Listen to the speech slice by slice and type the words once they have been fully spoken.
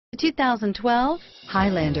2012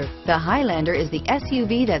 Highlander. The Highlander is the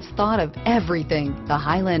SUV that's thought of everything. The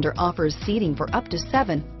Highlander offers seating for up to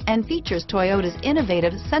 7 and features Toyota's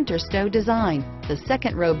innovative center stow design. The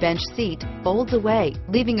second row bench seat folds away,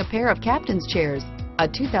 leaving a pair of captain's chairs. A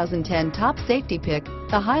 2010 top safety pick,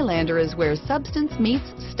 the Highlander is where substance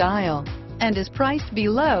meets style and is priced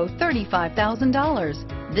below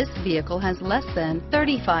 $35,000. This vehicle has less than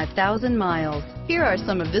 35,000 miles. Here are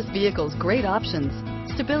some of this vehicle's great options: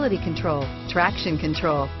 stability control, traction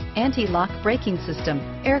control, anti-lock braking system,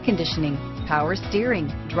 air conditioning, power steering,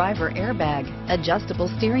 driver airbag, adjustable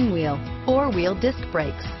steering wheel, 4-wheel disc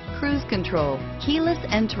brakes, cruise control, keyless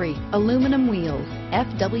entry, aluminum wheels,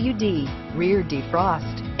 FWD, rear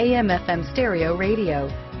defrost, AM/FM stereo radio,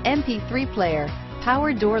 MP3 player,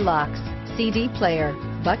 power door locks, CD player,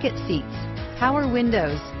 bucket seats, power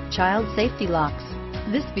windows, child safety locks.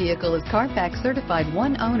 This vehicle is Carfax certified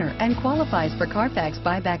one owner and qualifies for Carfax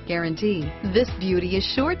buyback guarantee. This beauty is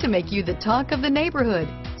sure to make you the talk of the neighborhood.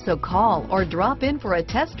 So call or drop in for a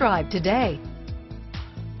test drive today.